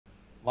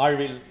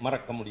வாழ்வில்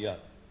மறக்க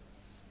முடியாது.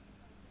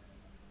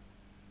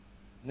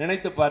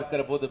 நினைத்து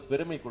பார்க்கிற போது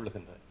பெருமை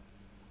கொள்ளுகின்ற,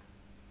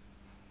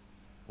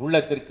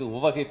 உள்ளத்திற்கு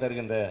உவகை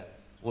தருகின்ற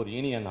ஒரு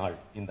இனிய நாள்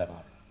இந்த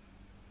நாள்.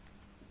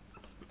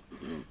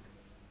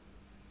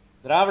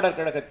 திராவிடர்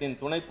கழகத்தின்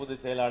துணை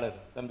பொதுச் செயலாளர்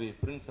தம்பி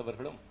பிரின்ஸ்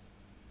அவர்களும்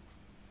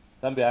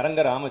தம்பி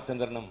அரங்க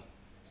ராமச்சந்திரனும்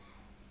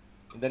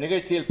இந்த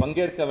நிகழ்ச்சியில்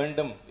பங்கேற்க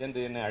வேண்டும் என்று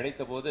என்னை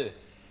அழைத்த போது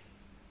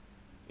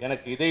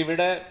எனக்கு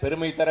இதைவிட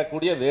பெருமை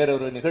தரக்கூடிய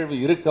வேறொரு நிகழ்வு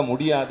இருக்க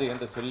முடியாது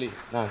என்று சொல்லி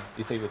நான்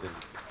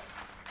இசைவதில்லை.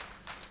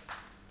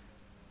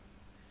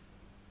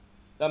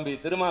 தம்பி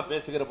திருமா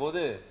பேசுகிற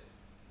போது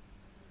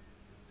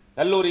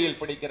கல்லூரியில்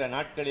படிக்கிற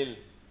நாட்களில்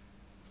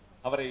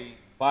அவரை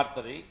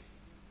பார்த்ததை,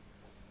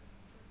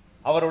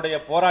 அவருடைய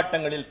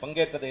போராட்டங்களில்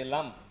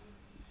பங்கேற்றதையெல்லாம்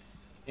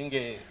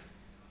இங்கே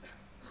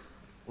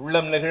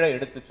உள்ளம் நெகிழ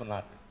எடுத்து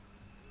சொன்னார்கள்.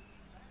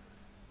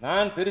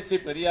 நான் திருச்சி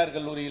பெரியார்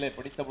கல்லூரியிலே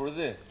படித்த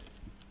பொழுது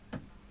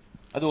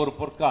அது ஒரு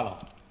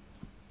பொற்காலம்.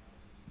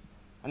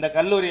 அந்த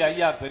கல்லூரி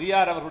ஐயா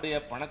பெரியார் அவருடைய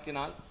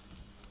பணத்தினால்,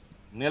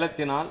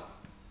 நிலத்தினால்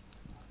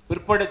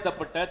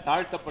பிற்படுத்தப்பட்ட,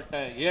 தாழ்த்தப்பட்ட,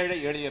 ஏழை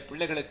எளிய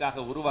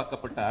பிள்ளைகளுக்காக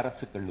உருவாக்கப்பட்ட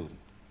அரசு கல்லூரி.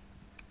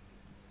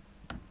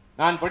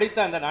 நான் படித்த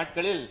அந்த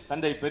நாட்களில்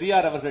தந்தை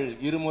பெரியார் அவர்கள்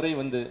இருமுறை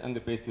வந்து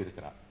அங்கு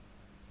பேசியிருக்கிறார்.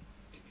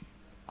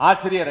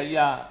 ஆசிரியர்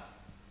ஐயா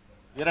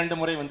 2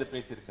 முறை வந்து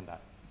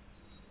பேசியிருக்கிறார்.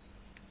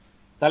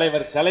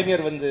 தலைவர்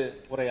கலைஞர் வந்து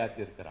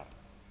உரையாற்றியிருக்கிறார்.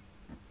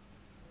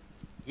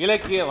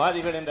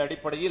 இலக்கியவாதிகள் என்ற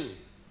அடிப்படையில்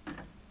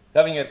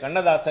கவிஞர்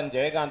கண்ணதாசன்,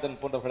 ஜெயகாந்தன்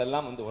போன்றவர்கள்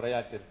எல்லாம் வந்து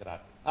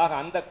உரையாற்றியிருக்கிறார். ஆக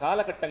அந்த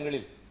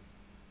காலகட்டங்களில்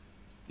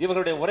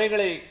இவருடைய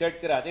உரைகளை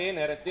கேட்கிற அதே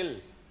நேரத்தில்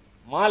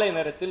மாலை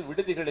நேரத்தில்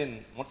விடுதிகளின்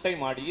மொட்டை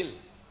மாடியில்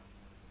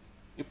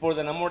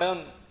இப்பொழுது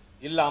நம்முடன்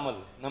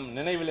இல்லாமல் நம்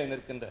நினைவிலே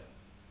நிற்கின்ற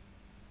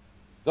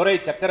துரை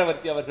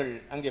சக்கரவர்த்தி அவர்கள்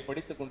அங்கே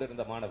படித்துக்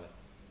கொண்டிருந்த மாணவர்,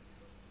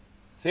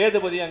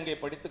 சேதுபதி அங்கே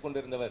படித்துக்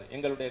கொண்டிருந்தவர்.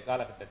 எங்களுடைய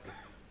காலகட்டத்தில்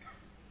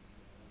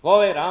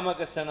கோவை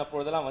ராமகிருஷ்ணன்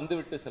அப்பொழுதெல்லாம்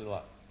வந்துவிட்டு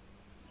செல்வார்.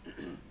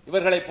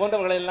 இவர்களை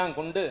போன்றவர்களெல்லாம்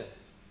கொண்டு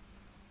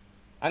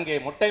அங்கே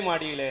மொட்டை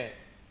மாடியிலே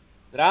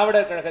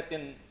திராவிடர்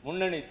கழகத்தின்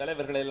முன்னணி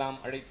தலைவர்களை எல்லாம்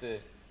அழைத்து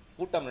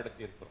கூட்டம்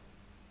நடத்தியிருக்கிறோம்.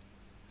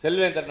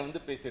 செல்வேந்திரன்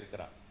வந்து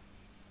பேசியிருக்கிறார்.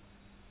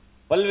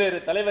 பல்வேறு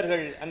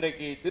தலைவர்கள்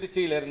அன்றைக்கு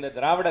திருச்சியில் இருந்த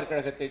திராவிடர்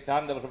கழகத்தை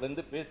சார்ந்தவர்கள்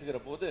வந்து பேசுகிற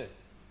போது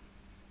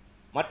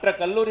மற்ற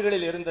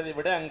கல்லூரிகளில் இருந்ததை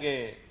விட அங்கே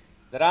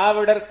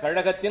திராவிடர்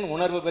கழகத்தின்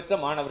உணர்வு பெற்ற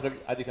மாணவர்கள்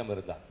அதிகம்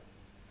இருந்தார்.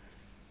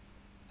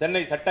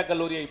 சென்னை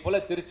சட்டக்கல்லூரியை போல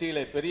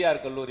திருச்சியிலே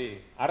பெரியார் கல்லூரி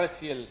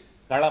அரசியல்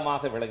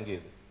களமாக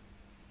விளங்கியது.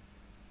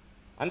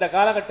 அந்த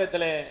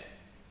காலகட்டத்தில்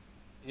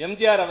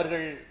எம்ஜிஆர்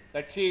அவர்கள்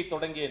கட்சியை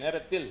தொடங்கிய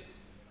நேரத்தில்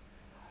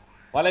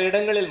பல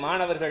இடங்களில்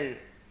மாணவர்கள்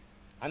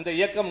அந்த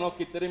இயக்கம்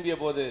நோக்கி திரும்பிய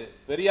போது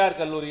பெரியார்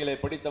கல்லூரியிலே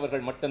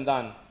படித்தவர்கள்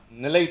மட்டும்தான்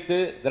நிலைத்து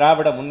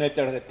திராவிட முன்னேற்ற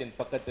கழகத்தின்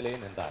பக்கத்திலே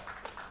நின்றார்.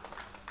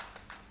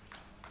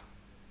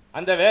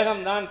 அந்த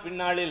வேகம்தான்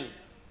பின்னாளில்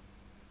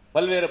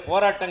பல்வேறு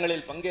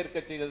போராட்டங்களில் பங்கேற்க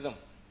செய்ததும்,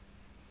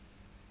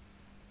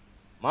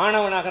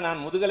 மாணவனாக நான்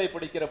முதுகலை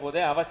படிக்கிற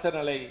போதே அவசர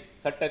நிலை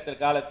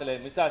சட்டத்தில் காலத்திலே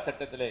மிசா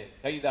சட்டத்திலே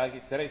கைதாகி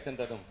சிறை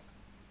சென்றதும்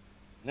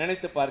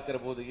நினைத்து பார்க்கிற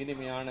போது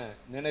இனிமையான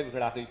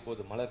நினைவுகளாக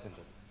இப்போது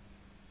மலர்கின்றது.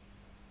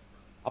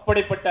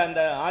 அப்படிப்பட்ட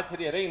அந்த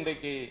ஆசிரியரை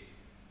இன்றைக்கு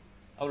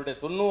அவருடைய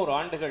 90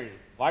 ஆண்டுகள்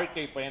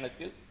வாழ்க்கை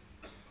பயணத்தில்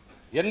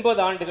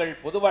 80 ஆண்டுகள்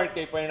பொது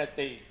வாழ்க்கை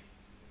பயணத்தை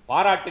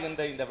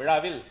பாராட்டுகின்ற இந்த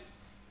விழாவில்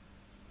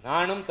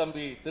நானும்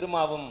தம்பி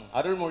திருமாவும்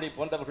அருள்மொழி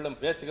போன்றவர்களும்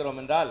பேசுகிறோம்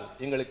என்றால்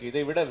எங்களுக்கு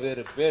இதைவிட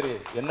வேறு பேரு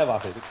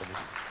என்னவாக இருக்க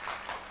முடியும்?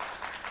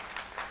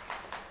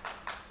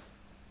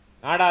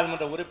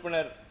 நாடாளுமன்ற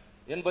உறுப்பினர்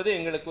என்பது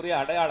எங்களுக்குரிய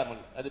அடையாளம்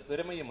அல்ல, அது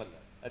பெருமையும் அல்ல,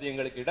 அது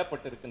எங்களுக்கு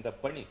இடப்பட்டிருக்கின்ற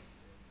பணி,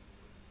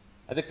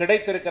 அது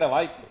கிடைத்திருக்கிற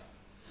வாய்ப்பு.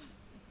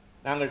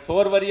 நாங்கள்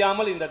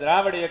சோர்வறியாமல் இந்த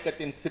திராவிட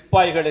இயக்கத்தின்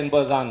சிப்பாய்கள்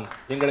என்பதுதான்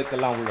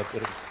எங்களுக்கெல்லாம் உள்ள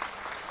பெருமை.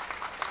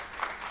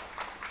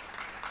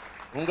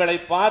 உங்களை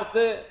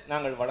பார்த்து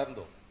நாங்கள்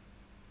வளர்ந்தோம்,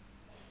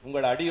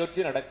 உங்கள்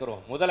அடியொற்றி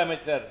நடக்கிறோம்.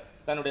 முதலமைச்சர்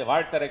தன்னுடைய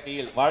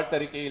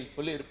வாழ்த்தறிக்கையில்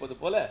சொல்லி இருப்பது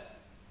போல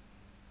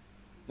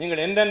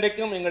நீங்கள்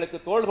என்றென்றைக்கும் எங்களுக்கு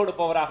தோள்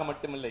கொடுப்பவராக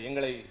மட்டுமில்லை,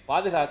 எங்களை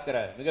பாதுகாக்கிற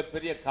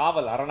மிகப்பெரிய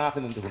காவல் அரணாக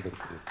நின்று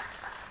கொண்டிருக்கிறீர்கள்.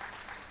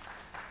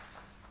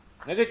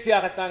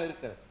 நிகழ்ச்சியாகத்தான்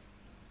இருக்கிறது.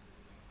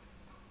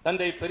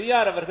 தந்தை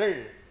பெரியார் அவர்கள்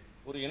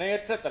ஒரு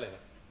இணையற்ற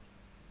தலைவர்.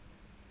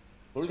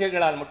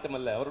 கொள்கைகளால்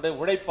மட்டுமல்ல, அவருடைய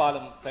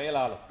உழைப்பாலும்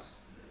செயலாலும்.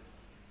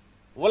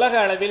 உலக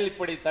அளவில்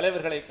இப்படி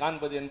தலைவர்களை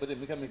காண்பது என்பது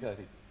மிக மிக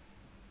அரிது.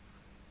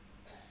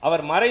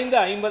 அவர் மறைந்த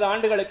 50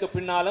 ஆண்டுகளுக்கு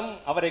பின்னாலும்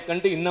அவரை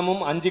கண்டு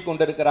இன்னமும் அஞ்சிக்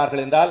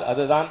கொண்டிருக்கிறார்கள் என்றால்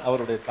அதுதான்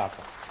அவருடைய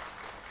தாக்கம்.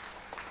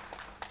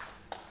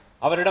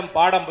 அவரிடம்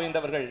பாடம்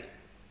பயின்றவர்கள்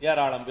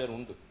ஏராளம் பேர்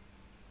உண்டு.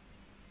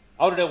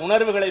 அவருடைய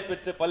உணர்வுகளை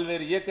பெற்று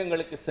பல்வேறு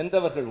இயக்கங்களுக்கு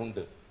சென்றவர்கள்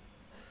உண்டு.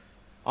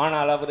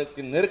 ஆனால்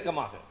அவருக்கு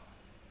நெருக்கமாக,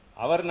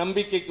 அவர்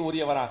நம்பிக்கைக்கு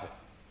உரியவராக,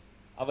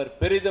 அவர்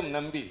பெரிதும்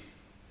நம்பி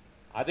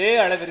அதே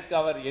அளவிற்கு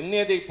அவர்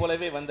எண்ணியதைப்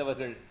போலவே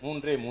வந்தவர்கள்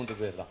 3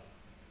 பேர் தான்.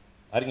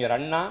 அறிஞர்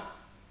அண்ணா,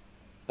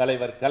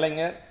 தலைவர்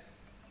கலைஞர்,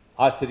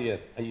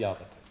 ஆசிரியர் ஐயா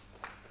அவர்கள்.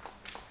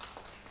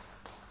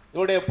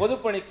 இவருடைய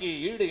பொதுப்பணிக்கு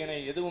ஈடு இணை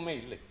எதுவுமே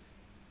இல்லை.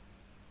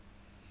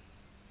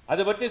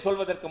 அது பற்றி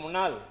சொல்வதற்கு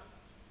முன்னால்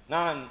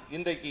நான்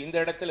இன்றைக்கு இந்த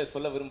இடத்துல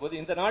சொல்ல விரும்புவது,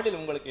 இந்த நாளில்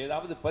உங்களுக்கு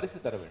ஏதாவது பரிசு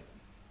தர வேண்டும்.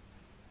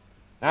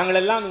 நாங்கள்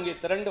எல்லாம் இங்கே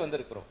திரண்டு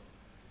வந்திருக்கிறோம்.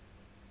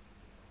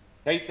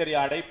 கைத்தறி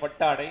ஆடை,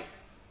 பட்டாடை,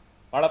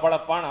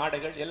 பளபளப்பான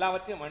ஆடைகள்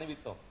எல்லாவற்றையும்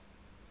அணிவித்தோம்.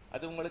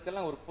 அது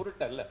உங்களுக்கெல்லாம் ஒரு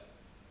பொருட்டு அல்ல.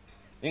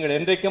 நீங்கள்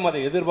என்றைக்கும்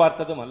அதை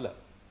எதிர்பார்த்ததும் அல்ல.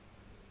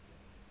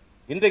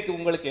 இன்றைக்கு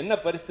உங்களுக்கு என்ன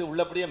பரிசு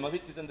உள்ளபடியே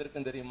மகிழ்ச்சி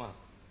தந்திருக்கும் தெரியுமா?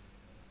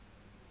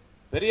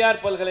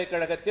 பெரியார்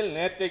பல்கலைக்கழகத்தில்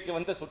நேற்றைக்கு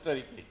வந்த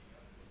சுற்றறிக்கை,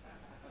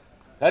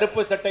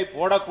 கருப்பு சட்டை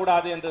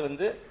போடக்கூடாது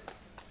என்று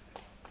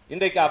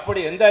இன்றைக்கு அப்படி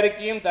எந்த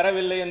அறிக்கையும்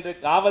தரவில்லை என்று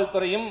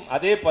காவல்துறையும்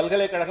அதே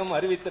பல்கலைக்கழகம்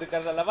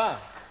அறிவித்திருக்கிறது அல்லவா?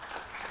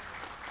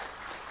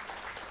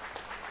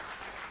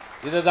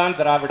 இதுதான்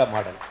திராவிட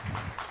மாடல்.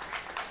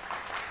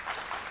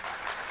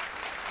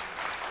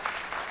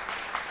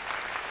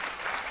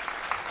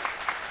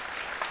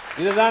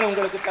 இதுதான்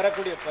உங்களுக்கு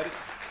தரக்கூடிய பரிசு.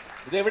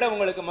 இதை விட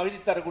உங்களுக்கு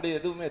மகிழ்ச்சி தரக்கூடிய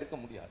எதுவுமே இருக்க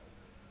முடியாது.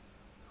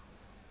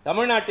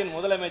 தமிழ்நாட்டின்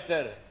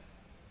முதலமைச்சர்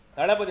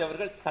தளபதி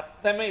அவர்கள்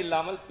சத்தமே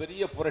இல்லாமல்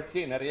பெரிய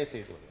புரட்சியை நிறைய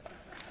செய்து வருகிறார்.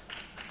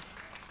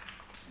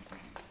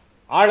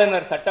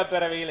 ஆளுநர்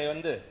சட்டப்பேரவையில்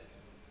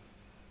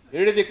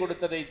எழுதி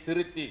கொடுத்ததை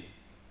திருத்தி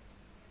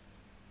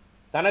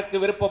தனக்கு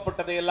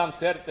விருப்பப்பட்டதை எல்லாம்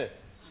சேர்த்து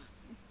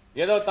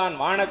ஏதோ தான்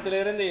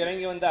வானத்திலிருந்து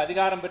இறங்கி வந்த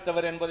அதிகாரம்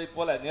பெற்றவர் என்பதை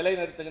போல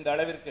நிலைநிறுத்துகின்ற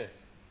அளவிற்கு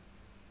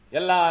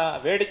எல்லா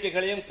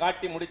வேடிக்கைகளையும்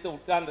காட்டி முடித்து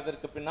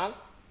உட்கார்ந்ததற்கு பின்னால்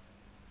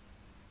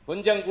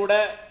கொஞ்சம் கூட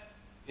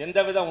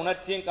எந்தவித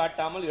உணர்ச்சியும்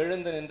காட்டாமல்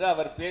எழுந்து நின்று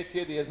அவர்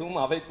பேசியது எதுவும்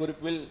அவை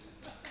குறிப்பில்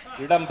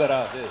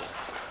இடம்பெறாது.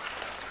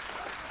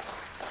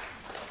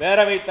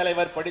 பேரவைத்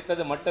தலைவர்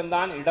படித்தது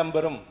மட்டும்தான்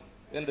இடம்பெறும்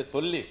என்று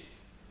சொல்லி,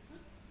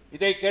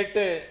 இதை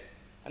கேட்டு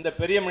அந்த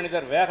பெரிய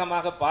மனிதர்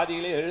வேகமாக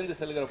பாதியிலே எழுந்து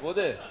செல்கிற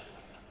போது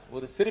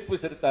ஒரு சிரிப்பு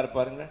சிரித்தார்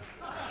பாருங்க.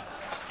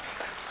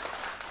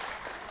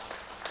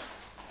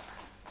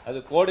 அது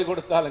கோடி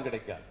கொடுத்தாலும்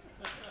கிடைக்காது.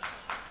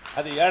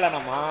 அது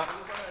ஏளனமா,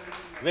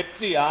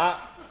 வெற்றியா,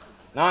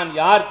 நான்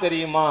யார்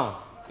தெரியுமா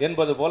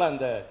என்பது போல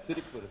அந்த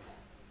சிரிப்பு இருக்கு.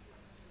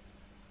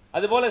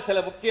 அதுபோல சில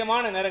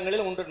முக்கியமான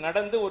நேரங்களில் ஒன்று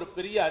நடந்து ஒரு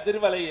பெரிய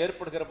அதிர்வலை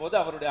ஏற்படுகிற போது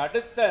அவருடைய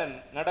அடுத்த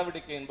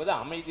நடவடிக்கை என்பது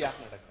அமைதியாக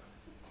நடக்கும்.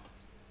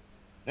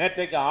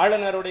 நேற்றைக்கு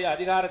ஆளுநருடைய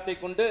அதிகாரத்தை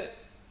கொண்டு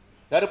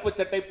கருப்பு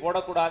சட்டை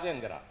போடக்கூடாது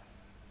என்கிறார்.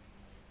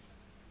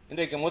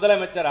 இன்றைக்கு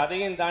முதலமைச்சர்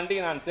அதையும் தாண்டி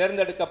நான்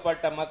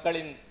தேர்ந்தெடுக்கப்பட்ட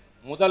மக்களின்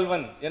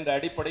முதல்வன் என்ற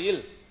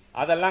அடிப்படையில்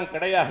அதெல்லாம்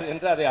கிடையாது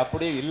என்று அதை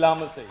அப்படியே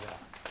இல்லாமல்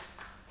செய்கிறார்.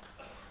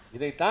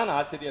 இதைத்தான்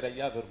ஆசிரியர்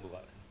ஐயா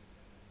விரும்புவார்.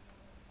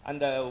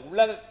 அந்த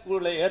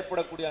உலகுக்குள்ளே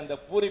ஏற்படக்கூடிய அந்த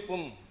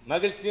பூரிப்பும்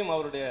மகிழ்ச்சியும்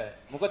அவருடைய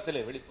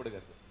முகத்திலே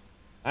வெளிப்படுகிறது.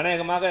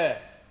 அநேகமாக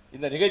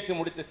இந்த நிகழ்ச்சி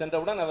முடித்து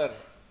சென்றவுடன் அவர்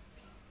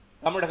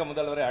தமிழக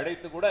முதல்வரை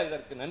அழைத்து கூட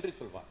இதற்கு நன்றி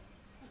சொல்வார்,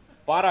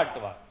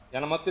 பாராட்டுவார்.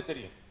 நமக்கு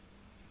தெரியும்,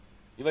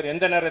 இவர்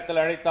எந்த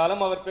நேரத்தில்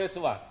அழைத்தாலும் அவர்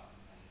பேசுவார்.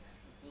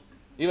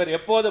 இவர்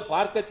எப்போது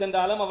பார்க்க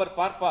சென்றாலும் அவர்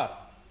பார்ப்பார்.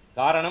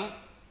 காரணம்,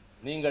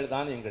 நீங்கள்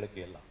தான் எங்களுக்கு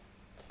எல்லாம்.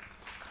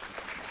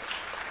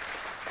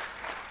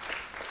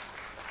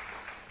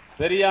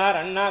 பெரியார்,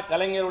 அண்ணா,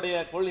 கலைஞருடைய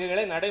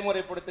கொள்கைகளை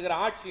நடைமுறைப்படுத்துகிற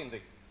ஆட்சி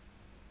இன்றைக்கு.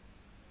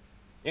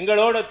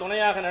 எங்களோடு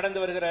துணையாக நடந்து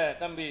வருகிற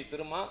தம்பி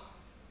திருமா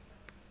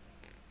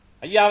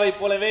ஐயாவை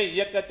போலவே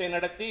இயக்கத்தை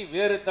நடத்தி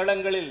வேறு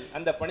தளங்களில்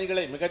அந்த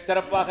பணிகளை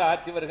மிகச்சிறப்பாக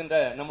ஆற்றி வருகின்ற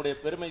நம்முடைய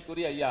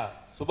பெருமைக்குரிய ஐயா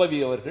சுபவி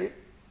அவர்கள்,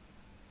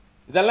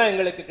 இதெல்லாம்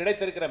எங்களுக்கு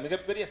கிடைத்திருக்கிற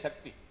மிகப்பெரிய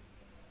சக்தி.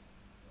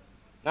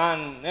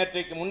 நான்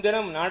நேற்றைக்கு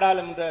முன்தினம்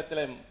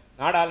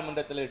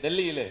நாடாளுமன்றத்தில்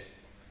டெல்லியிலே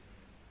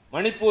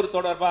மணிப்பூர்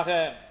தொடர்பாக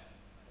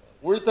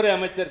உள்துறை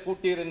அமைச்சர்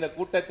கூட்டியிருந்த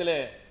கூட்டத்திலே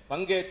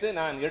பங்கேற்று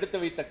நான் எடுத்து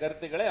வைத்த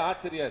கருத்துக்களை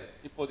ஆசிரியர்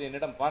இப்போது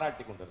என்னிடம்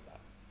பாராட்டி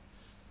கொண்டிருந்தார்.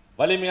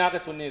 வலிமையாக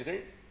சொன்னீர்கள்,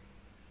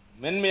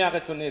 மென்மையாக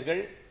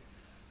சொன்னீர்கள்,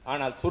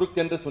 ஆனால்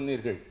சுருக்கென்று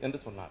சொன்னீர்கள் என்று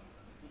சொன்னார்.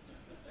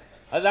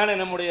 அதுதானே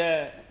நம்முடைய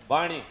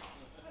பாணி.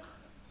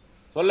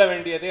 சொல்ல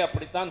வேண்டியதை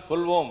அப்படித்தான்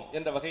சொல்வோம்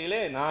என்ற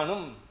வகையிலே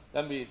நானும்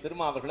தம்பி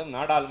திருமா அவர்களும்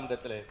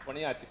நாடாளுமன்றத்தில்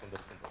பணியாற்றி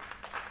கொண்டிருக்கின்றோம்.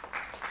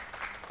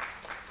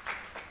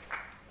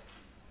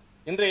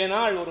 இன்றைய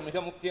நாள் ஒரு மிக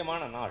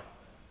முக்கியமான நாள்.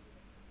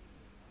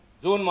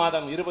 ஜூன்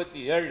மாதம்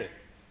 27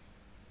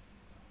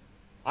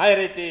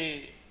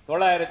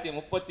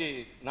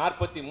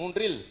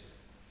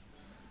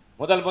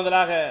 1943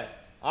 முதலாக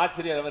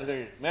ஆசிரியர்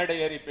அவர்கள் மேடை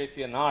ஏறி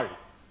பேசிய நாள்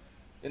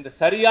என்று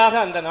சரியாக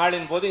அந்த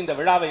நாளின் போது இந்த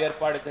விழாவை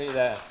ஏற்பாடு செய்த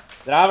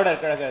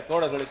திராவிடர் கழக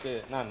தோழர்களுக்கு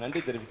நான்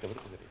நன்றி தெரிவிக்க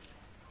விரும்புகிறேன்.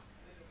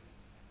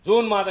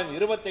 ஜூன் மாதம்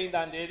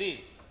 25ஆம் தேதி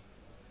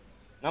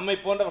நம்மை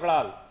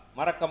போன்றவர்களால்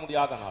மறக்க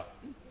முடியாத நாள்.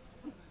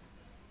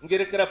 இங்க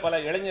இருக்கிற பல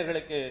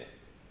இளைஞர்களுக்கு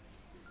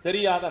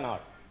தெரியாத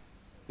நாள்,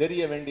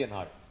 தெரிய வேண்டிய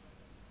நாள்.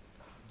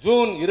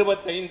 ஜூன்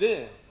 25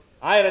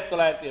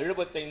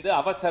 1975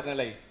 அவசர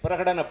நிலை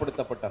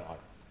பிரகடனப்படுத்தப்பட்ட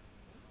நாள்.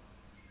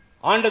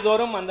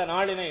 ஆண்டுதோறும் அந்த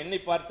நாளினை எண்ணி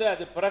பார்த்து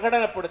அது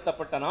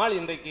பிரகடனப்படுத்தப்பட்ட நாள்.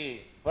 இன்றைக்கு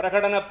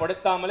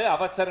பிரகடனப்படுத்தாமலே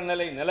அவசர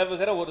நிலை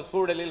நிலவுகிற ஒரு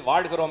சூழலில்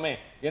வாழ்கிறோமே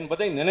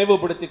என்பதை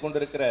நினைவுபடுத்திக்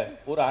கொண்டிருக்கிற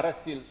ஒரு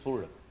அரசியல்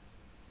சூழல்.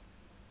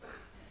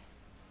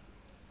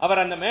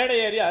 அவர் அந்த மேடை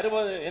ஏறி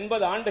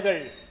 60-80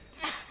 ஆண்டுகள்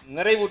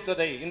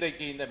நிறைவுற்றதை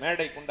இன்றைக்கு இந்த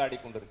மேடை கொண்டாடி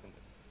கொண்டிருக்கின்றது.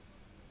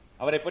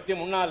 அவரை பற்றி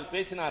முன்னால்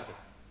பேசினார்கள்.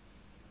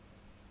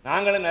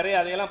 நாங்களும் நிறைய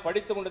அதையெல்லாம்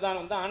படித்து கொண்டுதான்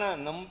வந்தோம். ஆனால்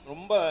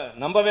ரொம்ப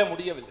நம்பவே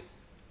முடியவில்லை.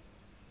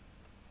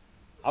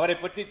 அவரை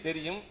பற்றி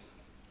தெரியும்.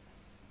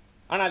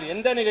 ஆனால்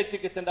எந்த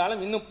நிகழ்ச்சிக்கு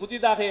சென்றாலும் இன்னும்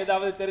புதிதாக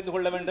ஏதாவது தெரிந்து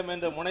கொள்ள வேண்டும்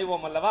என்று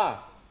முனைவோம் அல்லவா?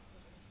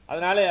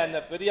 அதனாலே அந்த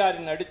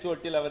பெரியாரின்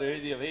அடிச்சுவட்டில் அவர்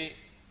எழுதியவை,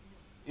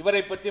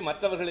 இவரை பற்றி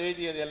மற்றவர்கள்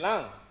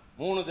எழுதியதெல்லாம்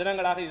 3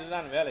 தினங்களாக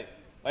இதுதான் வேலை.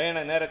 பயண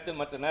நேரத்தில்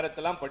மற்ற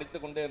நேரத்தெல்லாம்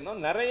படித்துக் கொண்டே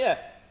இருந்தோம். நிறைய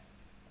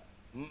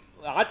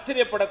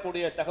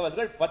ஆச்சரியப்படக்கூடிய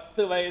தகவல்கள்.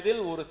 10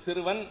 வயதில் ஒரு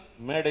சிறுவன்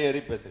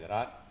மேடையேறி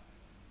பேசுகிறார்.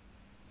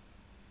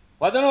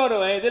 11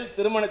 வயதில்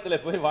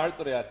திருமணத்தில் போய்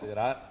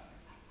வாழ்த்துரையாற்றுகிறார்.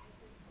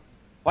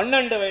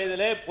 12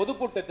 வயதிலே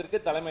பொதுக்கூட்டத்திற்கு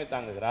தலைமை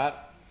தாங்குகிறார்.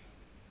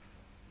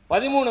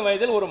 13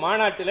 வயதில் ஒரு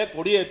மாநாட்டிலே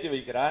கொடியேற்றி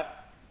வைக்கிறார்.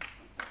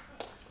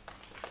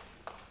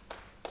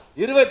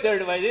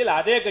 27 வயதில்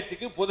அதே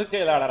கட்சிக்கு பொதுச்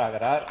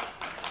செயலாளராகிறார்.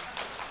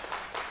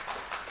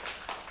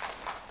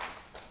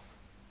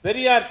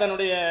 பெரியார்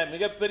தன்னுடைய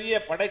மிகப்பெரிய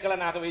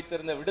படைக்கலனாக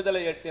வைத்திருந்த விடுதலை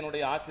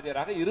இயக்கத்தினுடைய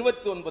ஆசிரியராக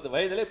 29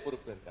 வயதிலே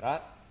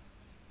பொறுப்பேற்கிறார்.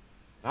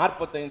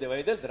 45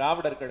 வயதில்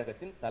திராவிடர்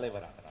கழகத்தின்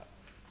தலைவராகிறார்.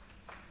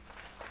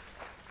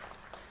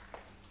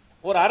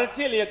 ஒரு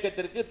அரசியல்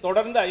இயக்கத்திற்கு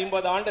தொடர்ந்து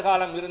 50 ஆண்டு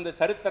காலம் இருந்து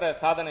சரித்திர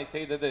சாதனை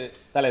செய்தது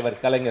தலைவர்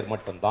கலைஞர்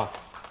மட்டும்தான்.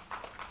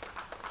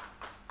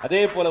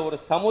 அதே போல ஒரு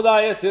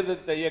சமுதாய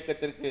சீர்திருத்த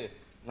இயக்கத்திற்கு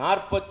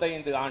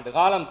 45 ஆண்டு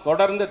காலம்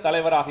தொடர்ந்து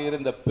தலைவராக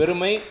இருந்த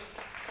பெருமை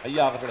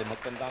ஐயா அவர்களை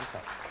மட்டும்தான்.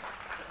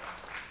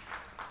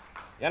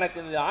 எனக்கு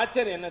இது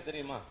ஆச்சரியம் என்ன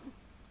தெரியுமா?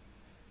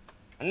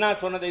 அண்ணா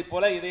சொன்னதை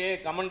போல இதையே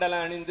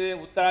கமண்டலம் அணிந்து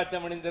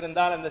உத்தராட்சம்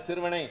அணிந்திருந்தால் அந்த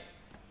சிறுவனை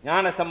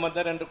ஞான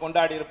சம்பந்தர் என்று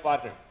கொண்டாடி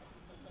இருப்பார்கள்.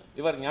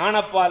 இவர்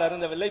ஞானப்பால்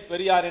அருந்தவில்லை,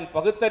 பெரியாரின்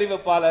பகுத்தறிவு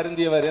பால்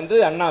அருந்தியவர் என்று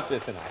அண்ணா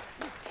பேசினார்.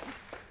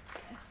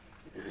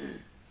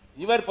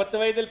 இவர் 10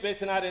 வயதில்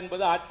பேசினார்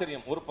என்பது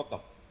ஆச்சரியம் ஒரு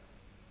பக்கம்.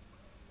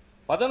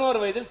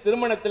 11 வயதில்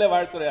திருமணத்திலே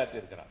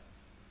வாழ்த்துரையாற்றியிருக்கிறார்.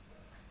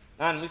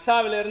 நான்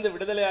மிசாவிலிருந்து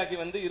விடுதலையாகி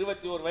வந்து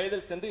 21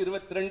 வயதில் சென்று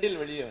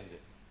 22இல் வெளியே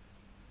வந்தேன்.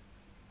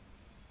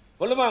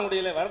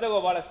 கொல்லுமாங்குடியிலே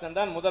வரதகோபாலகிருஷ்ணன்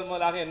தான்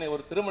முதலாக என்னை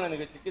ஒரு திருமண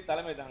நிகழ்ச்சிக்கு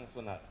தலைமை தாங்க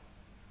சொன்னார்.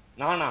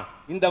 நானா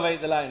இந்த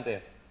வயதிலா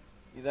என்றேன்.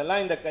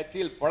 இதெல்லாம் இந்த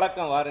கட்சியில்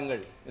பழக்கம்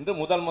வாருங்கள் என்று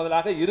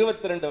முதலாக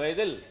 22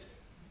 வயதில்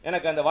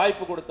எனக்கு அந்த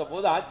வாய்ப்பு கொடுத்த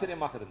போது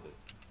ஆச்சரியமாக இருந்தது.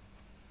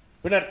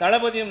 பின்னர்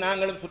தளபதியும்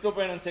நாங்களும்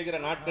சுற்றுப்பயணம் செய்கிற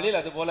நாட்களில்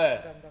அதுபோல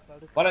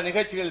பல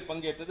நிகழ்ச்சிகளில்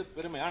பங்கேற்றது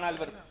பெருமை. ஆனால்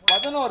இவர்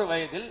 11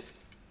 வயதில்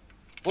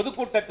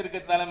பொதுக்கூட்டத்திற்கு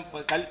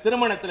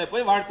திருமணத்திலே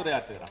போய்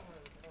வாழ்த்துரையாற்றுகிறார்.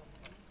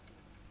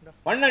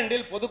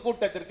 12இல்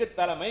பொதுக்கூட்டத்திற்கு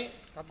தலைமை,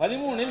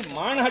 13இல்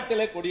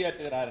மாநாட்டிலே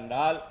கொடியேற்றுகிறார்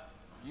என்றால்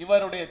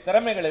இவருடைய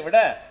திறமைகளை விட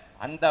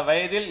அந்த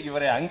வயதில்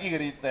இவரை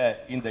அங்கீகரித்த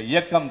இந்த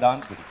இயக்கம்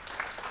தான் பிடிக்கும்.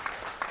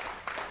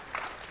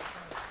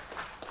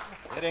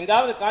 வேற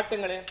எங்காவது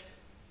காட்டுங்களேன்.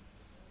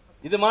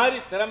 இது மாதிரி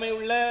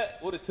திறமையுள்ள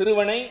ஒரு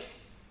சிறுவனை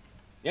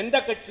எந்த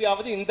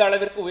கட்சியாவது இந்த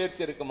அளவிற்கு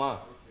உயர்த்தி இருக்குமா?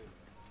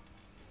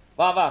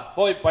 வா வா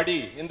போய் படி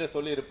என்று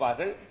சொல்லி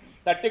இருப்பார்கள்,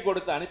 தட்டி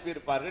கொடுத்து அனுப்பி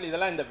இருப்பார்கள்.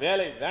 இதெல்லாம் இந்த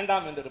வேலை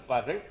வேண்டாம் என்று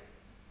இருப்பார்கள்.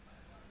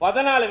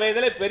 14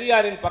 வயதிலே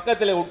பெரியாரின்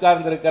பக்கத்திலே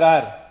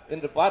உட்கார்ந்திருக்கிறார்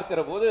என்று பார்க்கிற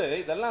போது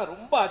இதெல்லாம்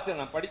ரொம்ப ஆச்சரியம்.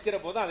 நான் படிக்கிற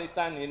போது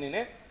அதைத்தான்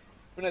எண்ணினேன்.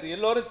 பின்னர்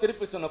எல்லோரும்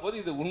திருப்பி சொன்ன போது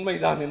இது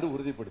உண்மைதான் என்று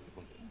உறுதிப்படுத்திக்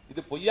கொண்டேன்.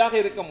 இது பொய்யாக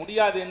இருக்க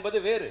முடியாது என்பது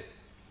வேறு.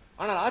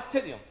 ஆனால்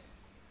ஆச்சரியம்,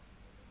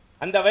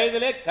 அந்த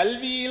வயதிலே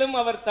கல்வியிலும்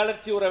அவர்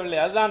தளர்ச்சி உறவில்லை.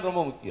 அதுதான்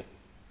ரொம்ப முக்கியம்.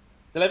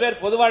 சில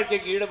பேர் பொது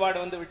வாழ்க்கைக்கு ஈடுபாடு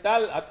வந்து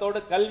விட்டால் அத்தோடு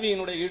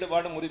கல்வியினுடைய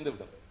ஈடுபாடு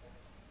முறிந்துவிடும்.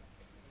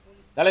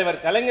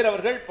 தலைவர் கலைஞர்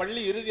அவர்கள்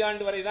பள்ளி இறுதி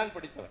ஆண்டு வரை தான்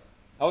படித்தவர்.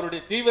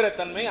 அவருடைய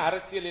தீவிரத்தன்மை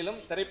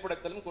அரசியலிலும்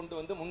திரைப்படத்திலும் கொண்டு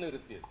வந்து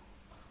முன்னிறுத்தியது.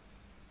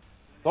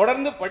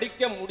 தொடர்ந்து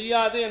படிக்க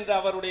முடியாது என்ற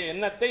அவருடைய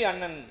எண்ணத்தை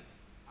அண்ணன்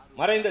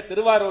மறைந்த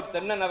திருவாரூர்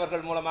தென்னன்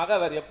அவர்கள் மூலமாக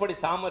அவர் எப்படி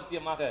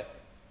சாமர்த்தியமாக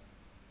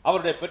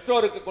அவருடைய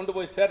பெற்றோருக்கு கொண்டு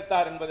போய்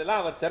சேர்த்தார்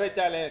என்பதெல்லாம் அவர்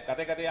சிறைச்சாலை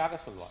கதை கதையாக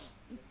சொல்வார்.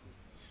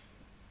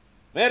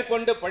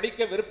 மேற்கொண்டு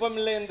படிக்க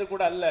விருப்பமில்லை என்று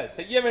கூட அல்ல,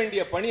 செய்ய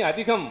வேண்டிய பணி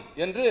அதிகம்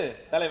என்று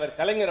தலைவர்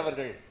கலைஞர்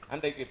அவர்கள்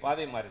அன்றைக்கு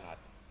பாதை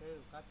மாறினார்.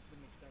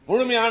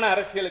 முழுமையான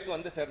அரசியலுக்கு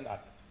வந்து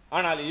சேர்ந்தார்.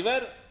 ஆனால்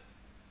இவர்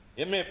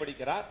எம்ஏ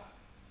படிக்கிறார்,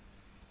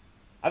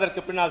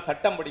 அதற்கு பின்னால்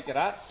சட்டம்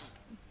படிக்கிறார்.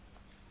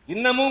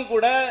 இன்னமும்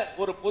கூட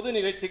ஒரு பொது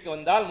நிகழ்ச்சிக்கு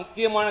வந்தால்,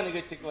 முக்கியமான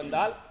நிகழ்ச்சிக்கு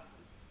வந்தால்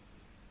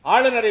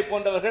ஆளுநரை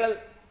போன்றவர்கள்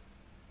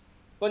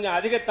கொஞ்சம்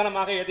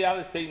அதிகத்தனமாக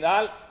எதையாவது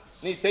செய்தால்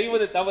நீ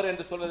செய்வது தவறு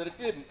என்று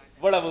சொல்வதற்கு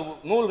இவ்வளவு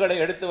நூல்களை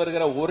எடுத்து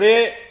வருகிற ஒரே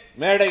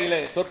மேடையிலே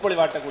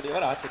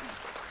சொற்பொழிவாட்டக்கூடியவர் ஆசிரியர்.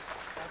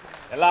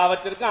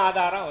 எல்லாவற்றிற்கும்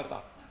ஆதாரம்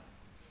அவர்தான்,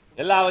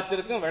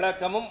 எல்லாவற்றிற்கும்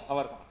விளக்கமும்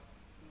அவர்தான்.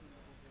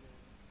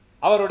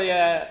 அவருடைய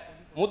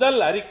முதல்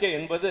அறிக்கை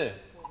என்பது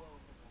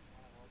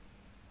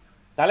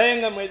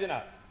தலையங்கம்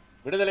எழுதினார்.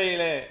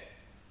 விடுதலையிலே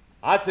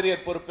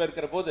ஆசிரியர்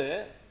பொறுப்பேற்கிற போது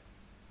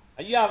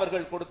ஐயா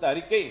அவர்கள் கொடுத்த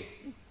அறிக்கை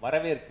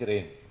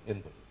வரவேற்கிறேன்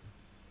என்பது.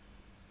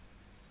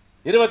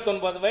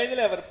 29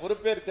 வயதில் அவர்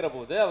பொறுப்பேற்கிற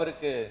போது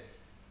அவருக்கு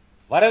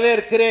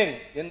வரவேற்கிறேன்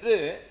என்று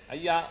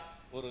ஐயா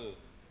ஒரு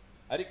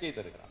அறிக்கை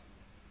தருகிறார்.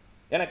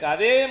 எனக்கு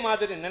அதே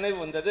மாதிரி நினைவு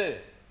வந்தது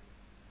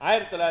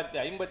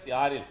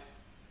 1956இல்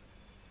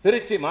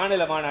திருச்சி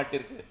மாநில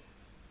மாநாட்டிற்கு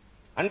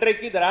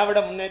அன்றைக்கு திராவிட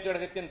முன்னேற்ற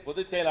கழகத்தின்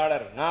பொதுச்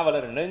செயலாளர்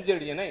நாவலர்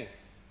நெஞ்செழியனை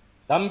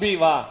தம்பி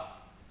வா,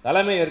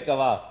 தலைமை ஏற்க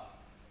வா,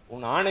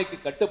 உன் ஆணைக்கு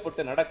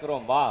கட்டுப்பட்டு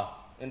நடக்கிறோம் வா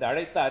என்று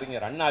அழைத்த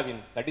அறிஞர்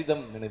அண்ணாவின்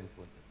கடிதம் நினைவுக்கு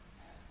வந்தது.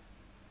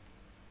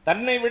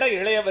 தன்னை விட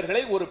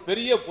இளையவர்களை ஒரு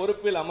பெரிய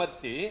பொறுப்பில்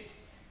அமர்த்தி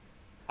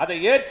அதை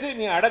ஏற்று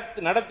நீ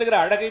நடத்துகிற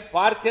அழகை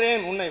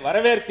பார்க்கிறேன், உன்னை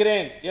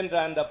வரவேற்கிறேன் என்ற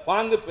அந்த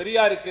பாங்கு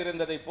பெரியாருக்கு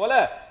இருந்ததை போல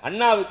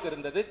அண்ணாவுக்கு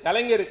இருந்தது,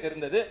 கலைஞருக்கு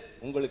இருந்தது,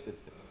 உங்களுக்கு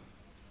இருக்கிறது.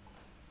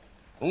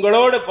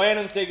 உங்களோடு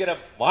பயணம் செய்கிற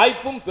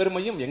வாய்ப்பும்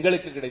பெருமையும்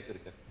எங்களுக்கு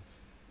கிடைத்திருக்கிறது.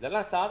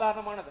 இதெல்லாம்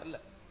சாதாரணமானதல்ல.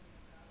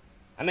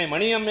 அன்னை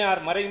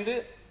மணியம்மையார் மறைந்து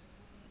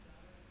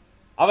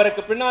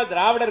அவருக்கு பின்னால்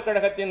திராவிடர்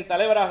கழகத்தின்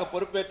தலைவராக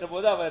பொறுப்பேற்ற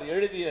போது அவர்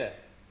எழுதிய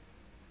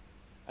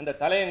அந்த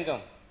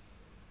தலையங்கம்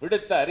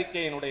விடுத்த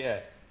அறிக்கையினுடைய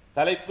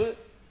தலைப்பு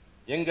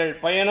எங்கள்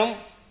பயணம்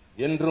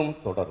என்றும்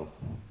தொடரும்.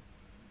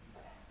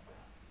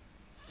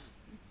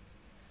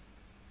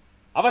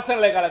 அவசர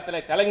நிலை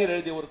காலத்தில் கலைஞர்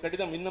எழுதிய ஒரு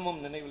கடிதம் இன்னமும்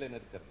நினைவில்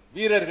நிற்கிறது.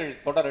 வீரர்கள்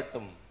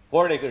தொடரட்டும்,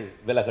 கோழைகள்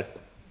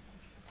விலகட்டும்.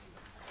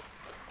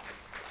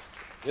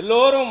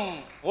 எல்லோரும்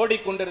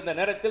ஓடிக்கொண்டிருந்த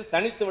நேரத்தில்,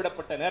 தனித்து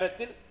விடப்பட்ட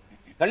நேரத்தில்,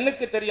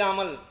 கண்ணுக்கு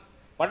தெரியாமல்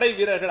படை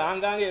வீரர்கள்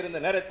ஆங்காங்கே இருந்த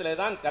நேரத்திலே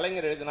தான்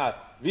கலைஞர் எழுதினார்,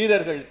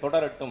 வீரர்கள்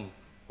தொடரட்டும்,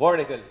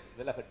 கோழைகள்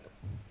விலகட்டும்.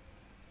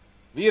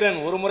 வீரன்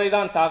ஒரு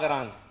முறைதான்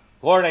சாகிறான்,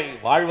 கோழை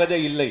வாழ்வதே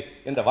இல்லை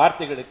என்ற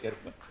வார்த்தைகளுக்கு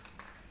ஏற்ப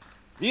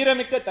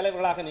வீரமிக்க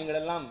தலைவர்களாக நீங்கள்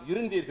எல்லாம்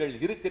இருந்தீர்கள்,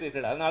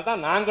 இருக்கிறீர்கள்.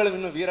 அதனால்தான் நாங்களும்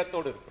இன்னும்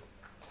வீரத்தோடு இருக்கிறோம்.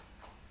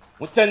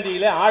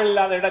 முச்சந்தியிலே ஆள்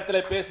இல்லாத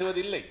இடத்திலே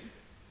பேசுவதில்லை.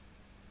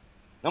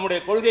 நம்முடைய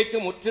கொள்கைக்கு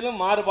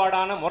முற்றிலும்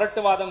மாறுபாடான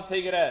முரட்டுவாதம்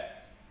செய்கிற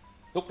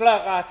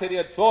துக்ளக்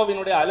ஆசிரியர்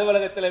சோவினுடைய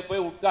அலுவலகத்திலே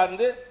போய்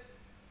உட்கார்ந்து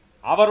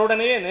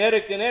அவருடனே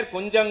நேருக்கு நேர்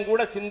கொஞ்சம்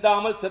கூட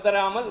சிந்தாமல்,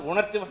 சிதறாமல்,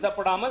 உணர்ச்சி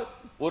வசப்படாமல்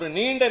ஒரு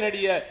நீண்ட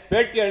நெடிய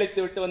பேட்டி அளித்து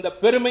விட்டு வந்த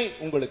பெருமை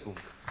உங்களுக்கு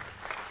உண்டு.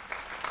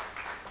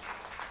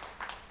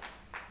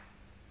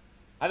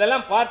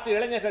 அதெல்லாம் பார்த்து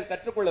இளைஞர்கள்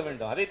கற்றுக்கொள்ள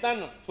வேண்டும். அதைத்தான்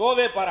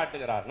சோவே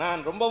பாராட்டுகிறார்.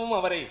 நான் ரொம்பவும்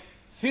அவரை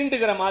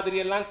சீண்டுகிற மாதிரி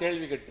எல்லாம்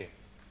கேள்வி கேட்டேன்.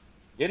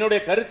 என்னுடைய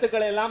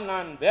கருத்துக்களை எல்லாம்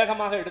நான்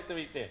வேகமாக எடுத்து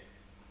வைத்தேன்.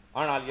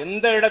 ஆனால்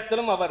எந்த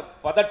இடத்திலும் அவர்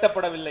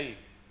பதட்டப்படவில்லை,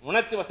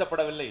 உணர்ச்சி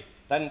வசப்படவில்லை.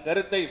 தன்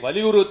கருத்தை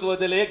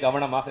வலியுறுத்துவதிலே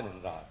கவனமாக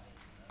நின்றார்.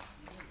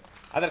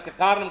 அதற்கு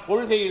காரணம்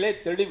கொள்கையிலே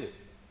தெளிவு.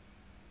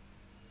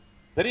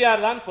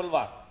 பெரியார் தான்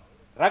சொல்வார்,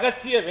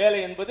 ரகசிய வேலை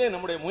என்பது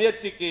நம்முடைய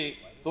முயற்சிக்கு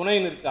துணை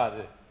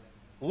நிற்காது,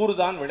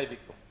 ஊர்தான்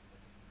விளைவிக்கும்.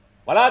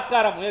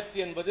 பலாத்கார முயற்சி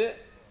என்பது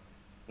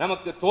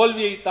நமக்கு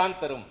தோல்வியைத்தான்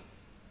தரும்.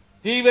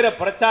 தீவிர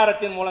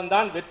பிரச்சாரத்தின்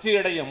மூலம்தான்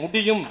வெற்றியடைய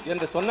முடியும்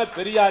என்று சொன்ன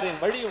பெரியாரின்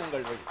வழி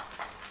உங்கள் வழி.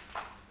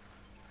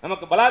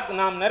 நமக்கு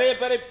நாம் நிறைய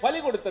பேரை பலி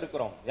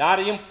கொடுத்திருக்கிறோம்.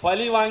 யாரையும்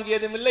பலி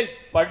வாங்கியதும் இல்லை,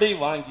 படி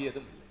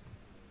வாங்கியதும் இல்லை.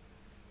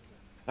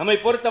 நம்மை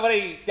பொறுத்தவரை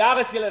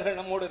தியாகசீலர்கள்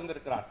நம்மோடு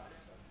இருந்திருக்கிறார்.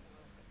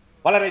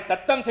 பலரை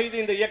தத்தம் செய்து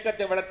இந்த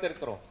இயக்கத்தை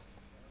வளர்த்திருக்கிறோம்.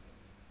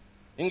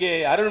 இங்கே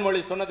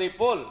அருள்மொழி சொன்னதை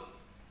போல்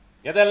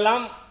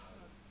எதெல்லாம்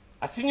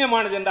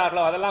அசிங்கமானது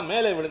என்றார்களோ அதெல்லாம்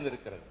மேலே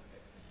விழுந்திருக்கிறது.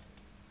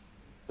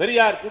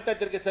 பெரியார்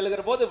கூட்டத்திற்கு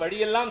செல்கிற போது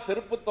வழியெல்லாம்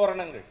செருப்பு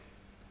தோரணங்கள்.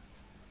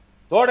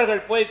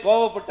 தோழர்கள் போய்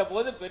கோபப்பட்ட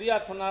போது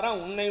பெரியார் சொன்னாராம்,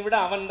 உன்னை விட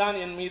அவன்தான்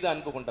என் மீது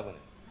அன்பு கொண்டவன்.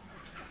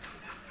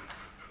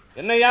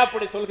 என்னையா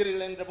அப்படி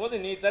சொல்கிறீர்கள் என்ற போது,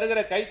 நீ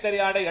தருகிற கைத்தறி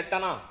ஆடை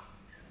எட்டனா,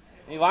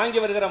 நீ வாங்கி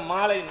வருகிற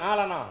மாலை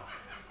நாளனா,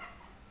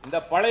 இந்த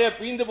பழைய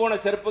பீந்து போன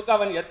செருப்புக்கு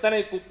அவன் எத்தனை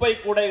குப்பை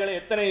கூடைகளை,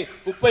 எத்தனை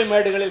குப்பை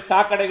மேடுகளில்,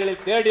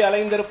 சாக்கடைகளில் தேடி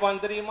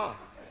அலைந்திருப்பான் தெரியுமா?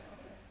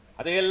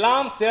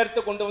 அதையெல்லாம் சேர்த்து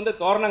கொண்டு வந்து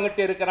தோரணம்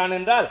கட்டி இருக்கிறான்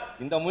என்றால்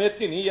இந்த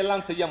முயற்சி நீ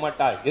எல்லாம் செய்ய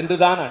மாட்டாய்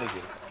என்றுதான்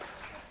அணுகிறேன்.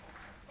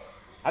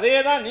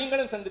 அதையேதான்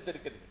நீங்களும்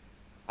சந்தித்திருக்கிறீர்கள்.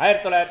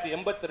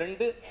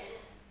 1982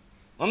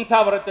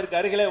 மம்சாபுரத்திற்கு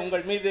அருகிலே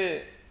உங்கள் மீது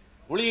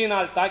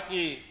புலியினால்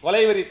தாக்கி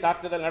கொலைவெறி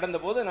தாக்குதல் நடந்த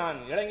போது நான்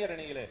இளைஞர்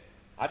அணியிலே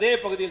அதே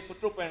பகுதியில்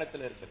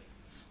சுற்றுப்பயணத்தில் இருக்கிறேன்.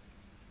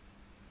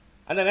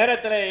 அந்த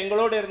நேரத்தில்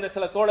எங்களோடு இருந்த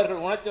சில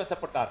தோழர்கள் உணர்ச்சி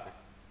வசப்பட்டார்கள்.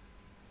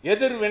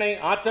 எதிர்வினை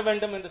ஆற்ற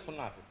வேண்டும் என்று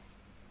சொன்னார்கள்.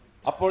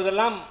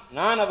 அப்பொழுதெல்லாம்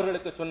நான்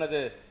அவர்களுக்கு சொன்னது,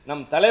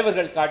 நம்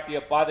தலைவர்கள் காட்டிய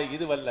பாதை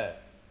இதுவல்ல,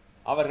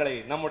 அவர்களை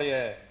நம்முடைய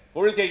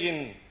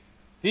கொள்கையின்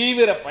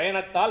தீவிர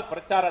பயணத்தால்,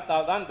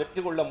 பிரச்சாரத்தால் தான்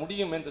வெற்றி கொள்ள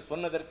முடியும் என்று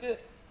சொன்னதற்கு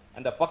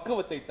அந்த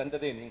பக்குவத்தை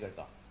தந்ததே நீங்கள்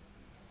தான்.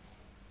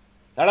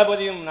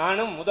 தளபதியும்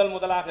நானும்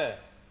முதலாக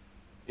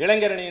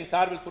இளைஞரணியின்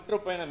சார்பில்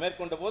சுற்றுப்பயணம்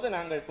மேற்கொண்ட போது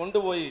நாங்கள் கொண்டு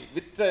போய்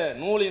விற்ற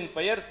நூலின்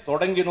பெயர்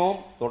தொடங்கினோம்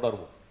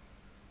தொடர்வோம்.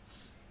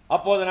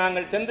 அப்போது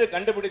நாங்கள் சென்று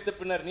கண்டுபிடித்து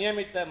பின்னர்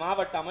நியமித்த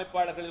மாவட்ட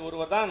அமைப்பாளர்களில்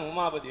ஒருவர் தான்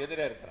உமாபதி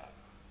எதிரே இருக்கிறார்.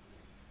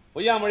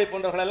 பொய்யாமொழி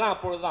போன்றவர்கள்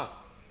எல்லாம்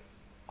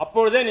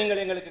அப்பொழுதே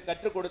நீங்கள் எங்களுக்கு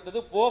கற்றுக் கொடுத்தது,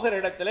 போகிற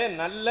இடத்திலே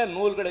நல்ல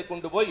நூல்களை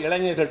கொண்டு போய்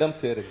இளைஞர்களிடம்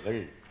சேருங்கள்,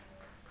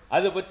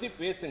 அது பற்றி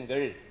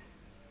பேசுங்கள்,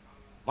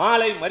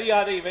 மாலை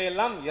மரியாதை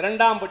இவையெல்லாம்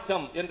இரண்டாம்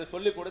பட்சம் என்று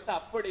சொல்லிக் கொடுத்து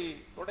அப்படி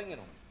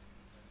தொடங்கினோம்.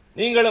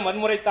 நீங்களும்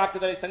வன்முறை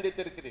தாக்குதலை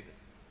சந்தித்திருக்கிறீர்கள்,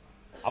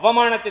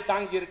 அவமானத்தை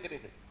தாங்கி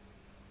இருக்கிறீர்கள்.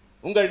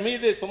 உங்கள்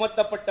மீது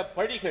சுமத்தப்பட்ட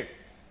பழிகள்,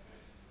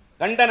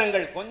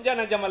 கண்டனங்கள் கொஞ்ச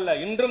நஞ்சமல்ல,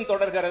 இன்றும்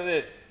தொடர்கிறது.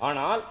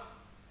 ஆனால்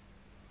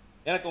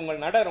எனக்கு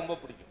உங்கள் நட ரொம்ப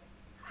பிடிக்கும்.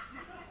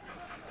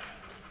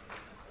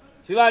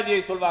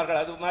 சிவாஜியை சொல்வார்கள்,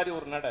 அது மாதிரி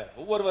ஒரு நடை,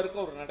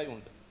 ஒவ்வொருவருக்கும் ஒரு நடை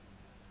உண்டு.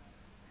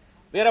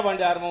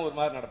 வீரபாண்டி ஆர்வம் ஒரு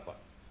மாதிரி நடப்பார்,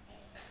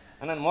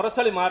 ஆனால்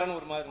முரசொலி மாறன்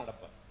ஒரு மாதிரி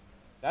நடப்பார்.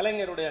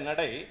 கலைஞருடைய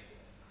நடை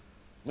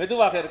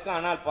மெதுவாக இருக்கும்,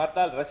 ஆனால்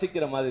பார்த்தால்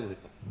ரசிக்கிற மாதிரி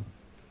இருக்கும்.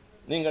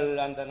 நீங்கள்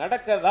அந்த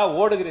நடக்கிறதா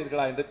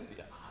ஓடுகிறீர்களா என்று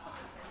தெரியாது.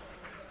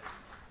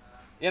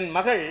 என்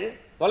மகள்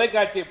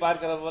தொலைக்காட்சியை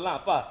பார்க்கிற போதெல்லாம்,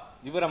 அப்பா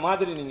இவரை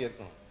மாதிரி நீங்க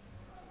இருக்கணும்,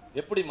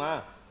 எப்படிமா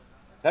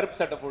கருப்பு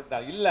சட்டை போட்டா?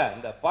 இல்ல,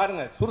 இந்த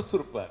பாருங்க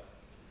சுறுசுறுப்ப.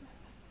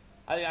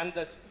 அது அந்த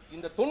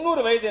இந்த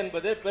 90 வயது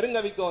என்பது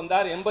பெருங்கவிக்கு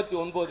வந்தார்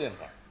 89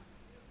 என்றார்.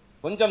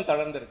 கொஞ்சம்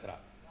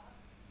தளர்ந்திருக்கிறார்.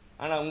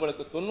 ஆனா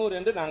உங்களுக்கு 90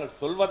 என்று நாங்கள்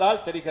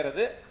சொல்வதால்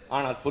தெரிகிறது.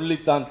 ஆனால்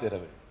சொல்லித்தான் தீர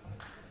வேண்டும்.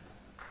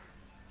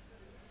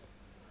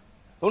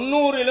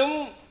 90லும்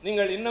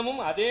நீங்கள்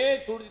இன்னமும் அதே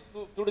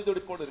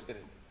துடிதுடிப்போடு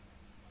இருக்கிறீர்கள்.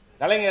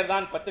 கலைஞர்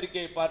தான்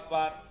பத்திரிகையை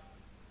பார்ப்பார்,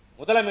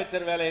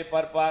 முதலமைச்சர் வேலையை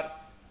பார்ப்பார்,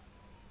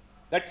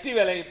 கட்சி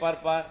வேலையை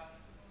பார்ப்பார்,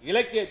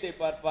 இலக்கியத்தை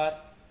பார்ப்பார்,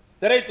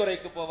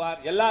 திரைத்துறைக்கு போவார்,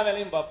 எல்லா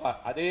வேலையும் பார்ப்பார்.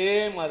 அதே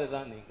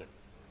மாதிரிதான் நீங்கள்.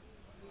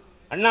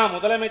 அண்ணா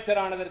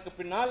முதலமைச்சர் ஆனதற்கு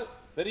பின்னால்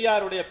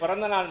பெரியாருடைய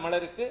பிறந்த நாள்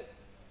மலருக்கு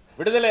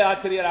விடுதலை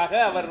ஆசிரியராக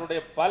அவருடைய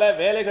பல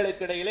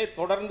வேலைகளுக்கு இடையிலே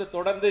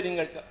தொடர்ந்து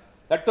நீங்கள்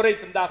கட்டுரை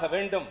தந்தாக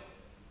வேண்டும்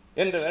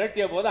என்று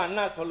விரட்டிய போது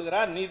அண்ணா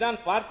சொல்கிறார், நீ தான்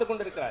பார்த்து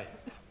கொண்டிருக்கிறாய்,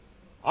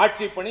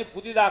 ஆட்சி பணி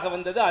புதிதாக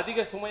வந்தது,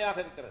 அதிக சுமையாக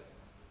இருக்கிறது,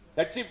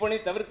 கட்சி பணி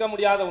தவிர்க்க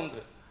முடியாத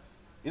ஒன்று,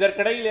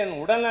 இதற்கிடையில் என்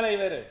உடல்நிலை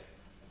வேறு,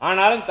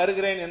 ஆனாலும்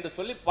தருகிறேன் என்று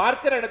சொல்லி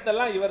பார்க்கிற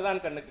இடத்தெல்லாம் இவர்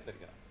தான் கண்ணுக்கு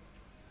தெரிகிறார்.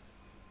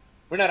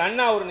 பின்னர்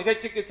அண்ணா ஒரு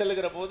நிகழ்ச்சிக்கு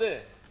செல்லுகிற போது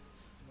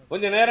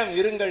கொஞ்ச நேரம்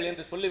இருங்கள்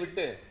என்று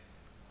சொல்லிவிட்டு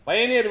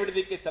பயணியர்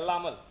விடுதிக்கு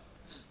செல்லாமல்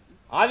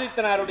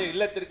ஆதித்தனாருடைய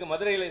இல்லத்திற்கு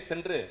மதுரையிலே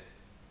சென்று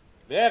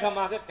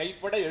வேகமாக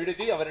கைப்பட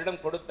எழுதி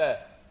அவரிடம் கொடுத்த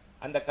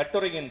அந்த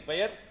கட்டுரையின்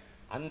பெயர்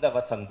அந்த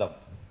வசந்தம்.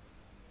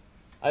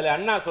 அதில்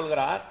அண்ணா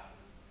சொல்கிறார்,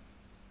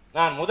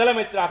 நான்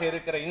முதலமைச்சராக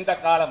இருக்கிற இந்த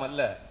காலம்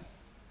அல்ல,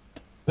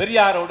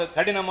 பெரியாரோடு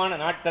கடினமான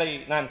நாட்களை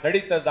நான்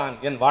கழித்ததுதான்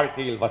என்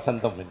வாழ்க்கையில்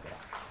வசந்தம்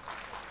என்கிறார்.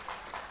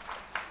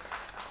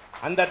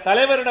 அந்த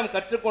தலைவரிடம்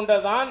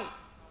கற்றுக்கொண்டதான்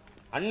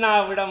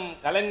அண்ணாவிடம்,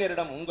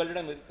 கலைஞரிடம்,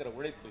 உங்களிடம் இருக்கிற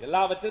உழைப்பு.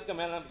 எல்லாவற்றிற்கும்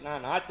மேல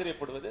நான்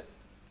ஆச்சரியப்படுவது,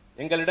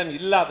 எங்களிடம்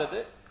இல்லாதது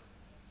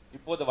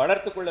இப்போது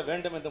வளர்த்துக் கொள்ள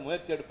வேண்டும் என்று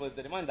முயற்சி எடுப்பது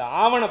தெரியுமா, இந்த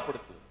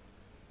ஆவணப்படுத்துவது.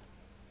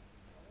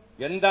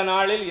 எந்த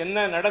நாளில் என்ன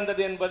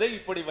நடந்தது என்பதை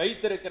இப்படி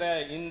வைத்திருக்கிற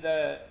இந்த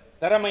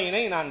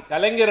திறமையினை நான்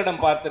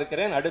கலைஞரிடம்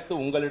பார்த்திருக்கிறேன், அடுத்து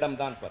உங்களிடம்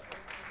தான் பார்த்தேன்.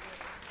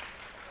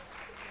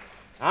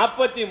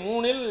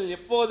 43இல்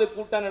எப்போது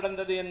கூட்டம்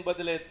நடந்தது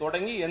என்பதிலே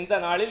தொடங்கி எந்த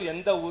நாளில்,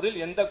 எந்த ஊரில்,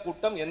 எந்த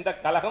கூட்டம், எந்த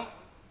கழகம்,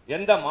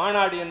 எந்த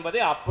மாநாடு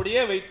என்பதை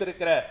அப்படியே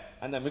வைத்திருக்கிற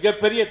அந்த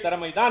மிகப்பெரிய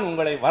திறமை தான்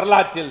உங்களை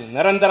வரலாற்றில்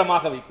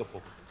நிரந்தரமாக வைக்கப்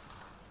போகும்.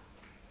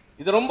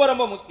 இது ரொம்ப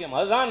ரொம்ப முக்கியம்.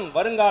 அதுதான்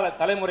வருங்கால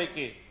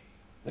தலைமுறைக்கு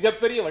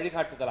மிகப்பெரிய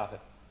வழிகாட்டுதலாக,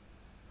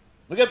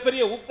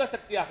 மிகப்பெரிய ஊக்க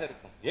சக்தியாக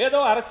இருக்கும். ஏதோ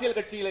அரசியல்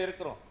கட்சியில்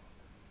இருக்கிறோம்,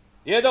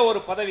 ஏதோ ஒரு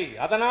பதவி,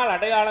 அதனால்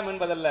அடையாளம்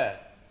என்பதல்ல.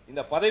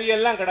 இந்த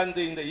பதவியெல்லாம்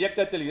கடந்து இந்த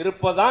இயக்கத்தில்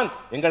இருப்பதான்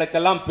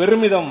எங்களுக்கெல்லாம்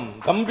பெருமிதம்,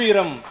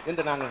 கம்பீரம்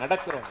என்று நாங்கள்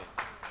நடக்கிறோம்.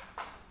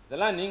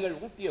 இதெல்லாம் நீங்கள்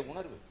ஊட்டிய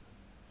உணர்வு,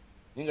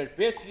 நீங்கள்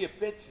பேசிய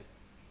பேச்சு,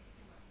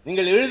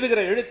 நீங்கள் எழுதுகிற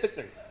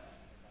எழுத்துக்கள்.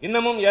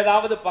 இன்னமும்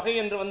ஏதாவது பகை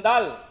என்று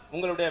வந்தால்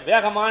உங்களுடைய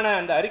வேகமான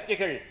அந்த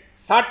அறிக்கைகள்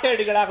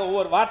சாட்டையடிகளாக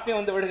ஒவ்வொரு வார்த்தையும்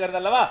வந்து விடுகிறது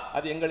அல்லவா,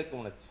 அது எங்களுக்கு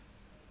உணர்ச்சி.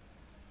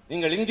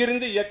 நீங்கள்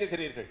இங்கிருந்து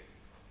இயக்குகிறீர்கள்.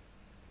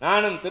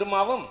 நானும்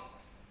திருமாவும்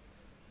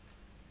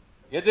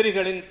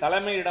எதிரிகளின்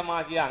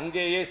தலைமையிடமாகிய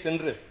அங்கேயே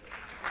சென்று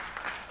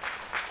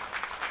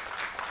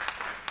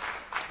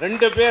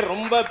 2 பேர்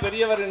ரொம்ப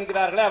பெரியவர்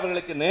என்கிறார்களே,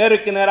 அவர்களுக்கு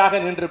நேருக்கு நேராக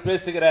நின்று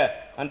பேசுகிற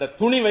அந்த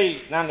துணிவை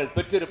நாங்கள்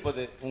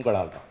பெற்றிருப்பது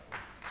உங்களால் தான்.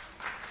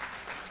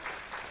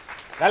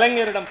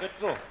 கலைஞரிடம்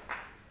பெற்றோம்,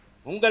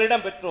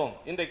 உங்களிடம் பெற்றோம்.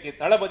 இன்றைக்கு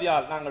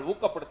தளபதியால் நாங்கள்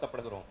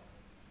ஊக்கப்படுத்தப்படுகிறோம்.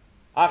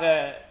 ஆக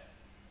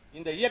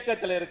இந்த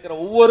இயக்கத்தில் இருக்கிற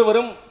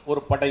ஒவ்வொருவரும்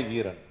ஒரு படை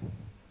வீரன்.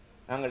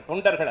 நாங்கள்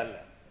தொண்டர்கள் அல்ல.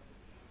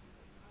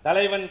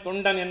 தலைவன்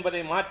தொண்டன்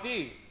என்பதை மாற்றி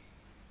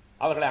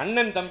அவர்களை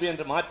அண்ணன் தம்பி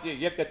என்று மாற்றிய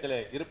இயக்கத்திலே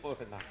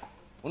இருப்பவர்கள் நான்.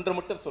 ஒன்று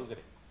மட்டும்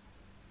சொல்கிறேன்,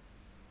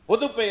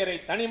 பொது பெயரை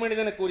தனி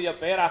மனிதனுக்குரிய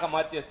பெயராக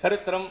மாற்றிய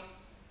சரித்திரம்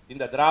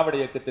இந்த திராவிட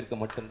இயக்கத்திற்கு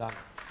மட்டும்தான்.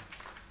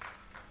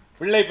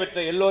 பிள்ளை பெற்ற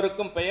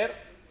எல்லோருக்கும் பெயர்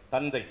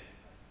தந்தை.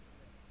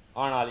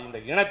 ஆனால் இந்த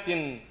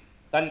இனத்தின்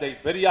தந்தை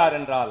பெரியார்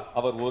என்றால்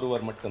அவர்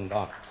ஒருவர்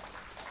மட்டும்தான்.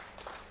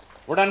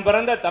 உடன்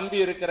பிறந்த தம்பி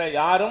இருக்கிற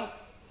யாரும்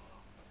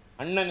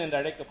அண்ணன் என்று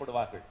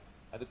அழைக்கப்படுவார்கள்.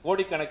 அது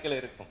கோடிக்கணக்கில்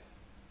இருக்கும்.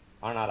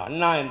 ஆனால்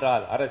அண்ணா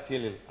என்றால்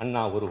அரசியலில்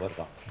அண்ணா ஒருவர்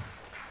தான்.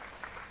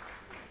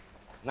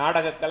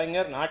 நாடக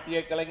கலைஞர், நாட்டிய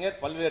கலைஞர்,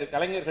 பல்வேறு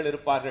கலைஞர்கள்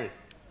இருப்பார்கள்.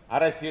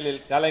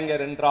 அரசியலில்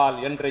கலைஞர் என்றால்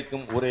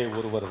என்றைக்கும் ஒரே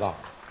ஒருவர் தான்.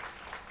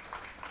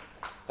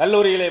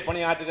 கல்லூரியிலே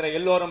பணியாற்றுகிற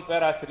எல்லோரும்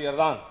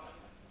பேராசிரியர் தான்.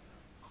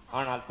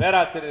 ஆனால்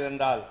பேராசிரியர்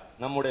என்றால்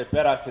நம்முடைய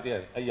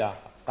பேராசிரியர் ஐயா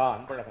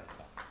அன்பழகன்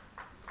தான்.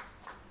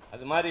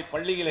 அது மாதிரி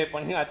பள்ளியிலே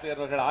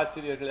பணியாற்றுகிறவர்கள்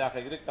ஆசிரியர்களாக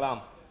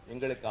இருக்கலாம்,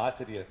 எங்களுக்கு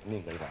ஆசிரியர்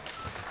நீங்கள் தான்.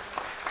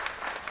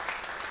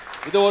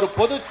 இது ஒரு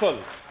பொது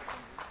சொல்,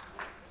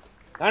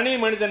 தனி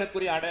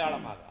மனிதனுக்குரிய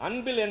அடையாளமாக.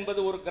 அன்பில் என்பது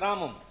ஒரு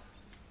கிராமம்.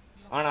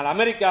 ஆனால்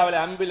அமெரிக்காவில்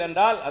அன்பில்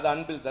என்றால் அது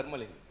அன்பில்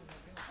தர்மலிங்கம்.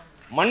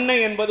 மண்ணை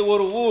என்பது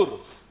ஒரு ஊர்.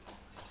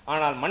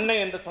 ஆனால் மண்ணை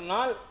என்று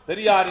சொன்னால்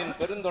பெரியாரின்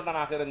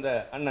பெருந்தொண்டனாக இருந்த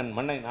அண்ணன்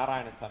மண்ணை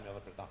நாராயணசாமி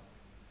அவர்கள் தான்.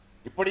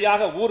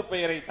 இப்படியாக ஊர்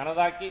பெயரை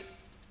தனதாக்கி,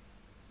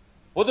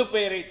 பொது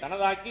பெயரை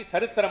தனதாக்கி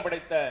சரித்திரம்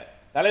படைத்த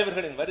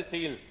தலைவர்களின்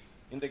வரிசையில்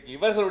இன்றைக்கு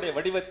இவர்களுடைய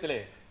வடிவத்திலே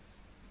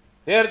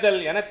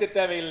தேர்தல் எனக்கு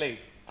தேவையில்லை,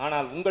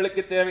 ஆனால்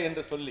உங்களுக்கு தேவை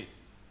என்று சொல்லி,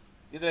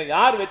 இதில்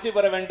யார் வெற்றி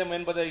பெற வேண்டும்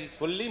என்பதை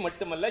சொல்லி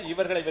மட்டுமல்ல,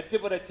 இவர்களை வெற்றி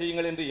பெற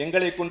செய்யுங்கள் என்று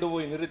எங்களை கொண்டு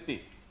போய் நிறுத்தி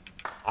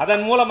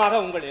அதன் மூலமாக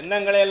உங்கள்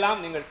எண்ணங்களை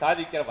எல்லாம் நீங்கள்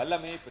சாதிக்கிற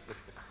வல்லமையை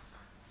பெற்றிருக்கிறார்.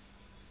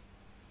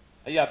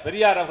 ஐயா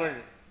பெரியார் அவர்கள்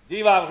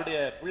ஜீவா அவர்களுடைய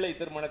பிள்ளை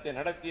திருமணத்தை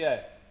நடத்திய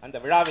அந்த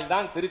விழாவில்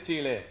தான்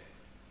திருச்சியிலே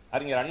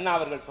அறிஞர் அண்ணா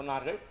அவர்கள்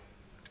சொன்னார்கள்,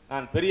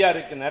 நான்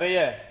பெரியாருக்கு நிறைய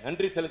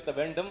நன்றி செலுத்த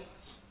வேண்டும்,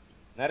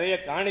 நிறைய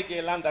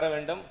காணிக்கையெல்லாம் தர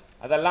வேண்டும்,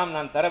 அதெல்லாம்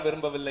நான் தர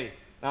விரும்பவில்லை.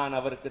 நான்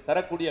அவருக்கு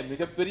தரக்கூடிய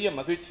மிகப்பெரிய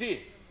மகிழ்ச்சி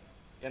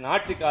என்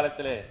ஆட்சி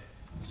காலத்திலே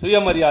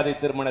சுயமரியாதை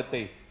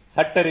திருமணத்தை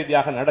சட்ட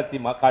ரீதியாக நடத்தி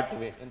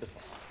காட்டுவேன் என்று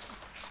சொன்னார்.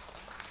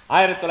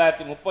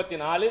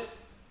 1934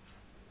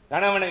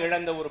 கணவனை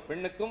இழந்த ஒரு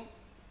பெண்ணுக்கும்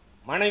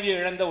மனைவியை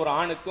இழந்த ஒரு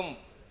ஆணுக்கும்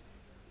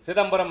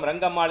சிதம்பரம்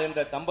ரங்கம்மாள் என்ற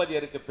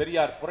தம்பதியருக்கு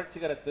பெரியார்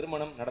புரட்சிகர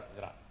திருமணம்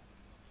நடத்துகிறார்.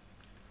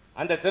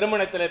 அந்த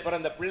திருமணத்திலே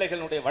பிறந்த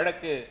பிள்ளைகளுடைய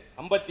வழக்கு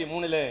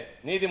 53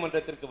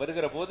 நீதிமன்றத்திற்கு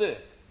வருகிற போது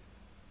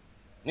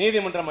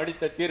நீதிமன்றம்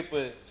அளித்த தீர்ப்பு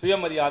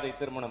சுயமரியாதை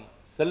திருமணம்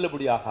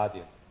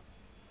செல்லுபடியாகாது.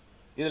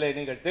 இதில்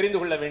நீங்கள் தெரிந்து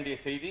கொள்ள வேண்டிய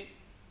செய்தி,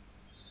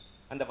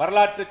 அந்த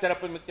வரலாற்று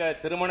சிறப்பு மிக்க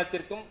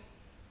திருமணத்திற்கும்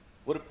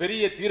ஒரு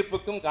பெரிய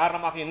தீர்ப்புக்கும்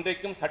காரணமாக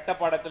இன்றைக்கும்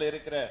சட்டப்பாடத்தில்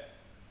இருக்கிற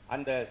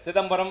அந்த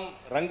சிதம்பரம்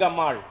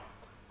ரங்கம்மாள்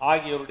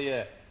ஆகியோருடைய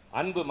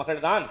அன்பு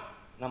மகள்தான்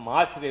நம்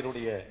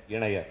ஆசிரியருடைய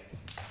இணையர்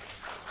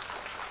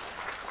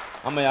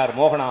அம்மையார்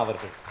மோகனா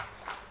அவர்கள்.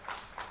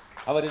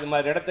 அவர் இது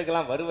மாதிரி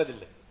இடத்துக்கெல்லாம்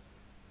வருவதில்லை,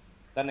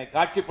 தன்னை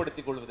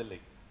காட்சிப்படுத்திக் கொள்வதில்லை.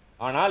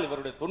 ஆனால்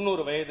இவருடைய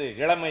 90 வயது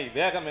இளமை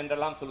வேகம்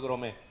என்றெல்லாம்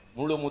சொல்கிறோமே,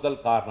 முழு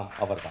முதல் காரணம்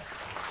அவர்தான்.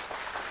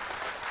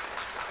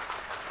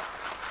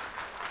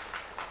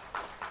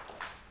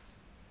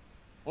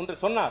 ஒன்று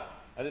சொன்னார்,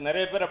 அது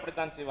நிறைய பேர்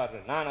அப்படித்தான்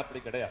செய்வார்கள், நான்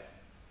அப்படி கிடையாது.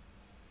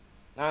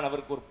 நான்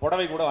அவருக்கு ஒரு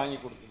புடவை கூட வாங்கி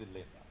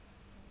கொடுத்ததில்லை.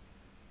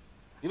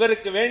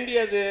 இவருக்கு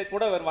வேண்டியது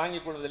கூட அவர்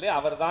வாங்கிக் கொள்வதில்லை.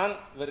 அவர்தான்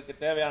இவருக்கு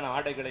தேவையான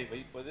ஆடைகளை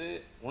வைப்பது,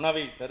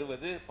 உணவை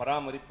தருவது,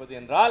 பராமரிப்பது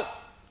என்றால்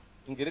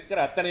இங்கு இருக்கிற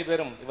அத்தனை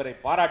பேரும் இவரை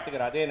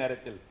பாராட்டுகிற அதே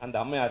நேரத்தில் அந்த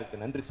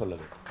அம்மையாருக்கு நன்றி சொல்ல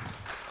வேண்டும்.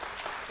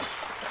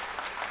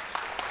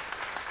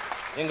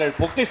 எங்கள்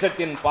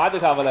பொக்கிஷத்தின்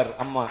பாதுகாவலர்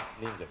அம்மா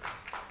நீங்கள்.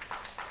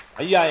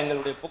 ஐயா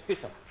எங்களுடைய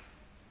பொக்கிஷம்,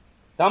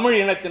 தமிழ்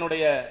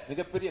இனத்தினுடைய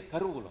மிகப்பெரிய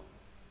கருவூலம்.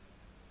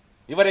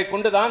 இவரை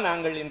கொண்டுதான்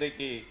நாங்கள்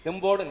இன்றைக்கு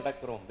தெம்போடு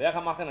நடக்கிறோம்,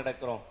 வேகமாக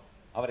நடக்கிறோம்.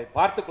 அவரை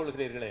பார்த்துக்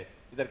கொள்கிறீர்களே,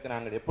 இதற்கு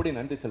நாங்கள் எப்படி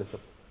நன்றி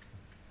செலுத்தோம்?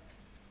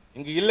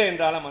 இங்கு இல்லை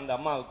என்றாலும் அந்த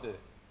அம்மாவுக்கு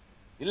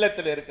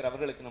இல்லத்தில் இருக்கிற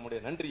அவர்களுக்கு நம்முடைய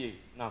நன்றியை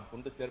நாம்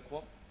கொண்டு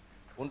சேர்ப்போம்.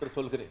 ஒன்று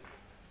சொல்கிறேன்,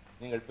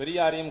 நீங்கள்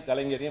பெரியாரையும்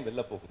கலைஞரையும்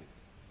வெல்ல போகிறீர்கள்.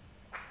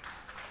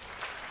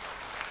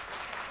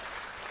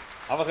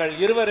 அவர்கள்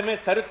இருவருமே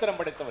சரித்திரம்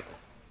படைத்தவர்கள்.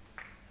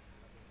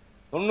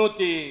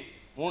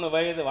 93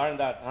 வயது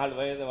வாழ்ந்தார், 4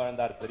 வயது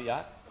வாழ்ந்தார்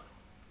பெரியார்.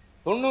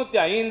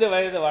 95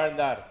 வயது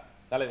வாழ்ந்தார்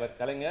தலைவர்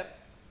கலைஞர்.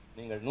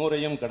 நீங்கள்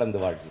 100ஐயும் கடந்து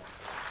வாழ்வீர்கள்.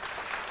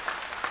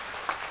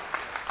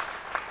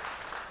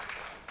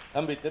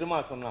 தம்பி திருமா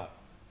சொன்னார்,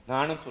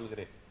 நானும்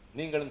சொல்கிறேன்,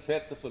 நீங்களும்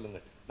சேர்த்து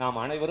சொல்லுங்கள், நாம்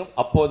அனைவரும்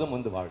அப்போதும்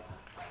வந்து வாழ்வோம்.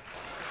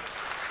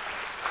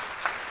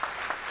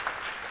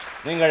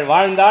 நீங்கள்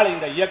வாழ்ந்தால்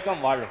இந்த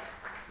இயக்கம் வாழும்.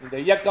 இந்த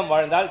இயக்கம்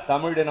வாழ்ந்தால்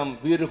தமிழினம்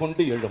வீறு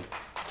கொண்டு எழும்.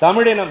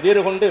 தமிழினம்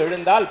வீறு கொண்டு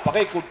எழுந்தால்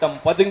பகை கூட்டம்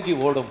பதுங்கி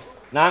ஓடும்.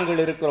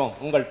 நாங்கள் இருக்கிறோம்,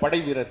 உங்கள் படை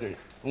வீரர்கள்.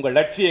 உங்கள்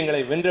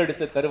லட்சியங்களை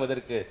வென்றெடுத்து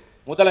தருவதற்கு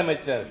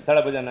முதலமைச்சர்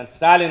தளபதி அண்ணன்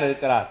ஸ்டாலின்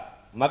இருக்கிறார்.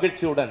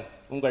 மகிழ்ச்சியுடன்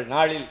உங்கள்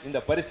நாளில் இந்த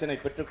பரிசினை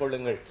பெற்றுக்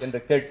கொள்ளுங்கள் என்று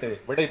கேட்டு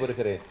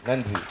விடைபெறுகிறேன்.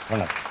 நன்றி,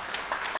 வணக்கம்.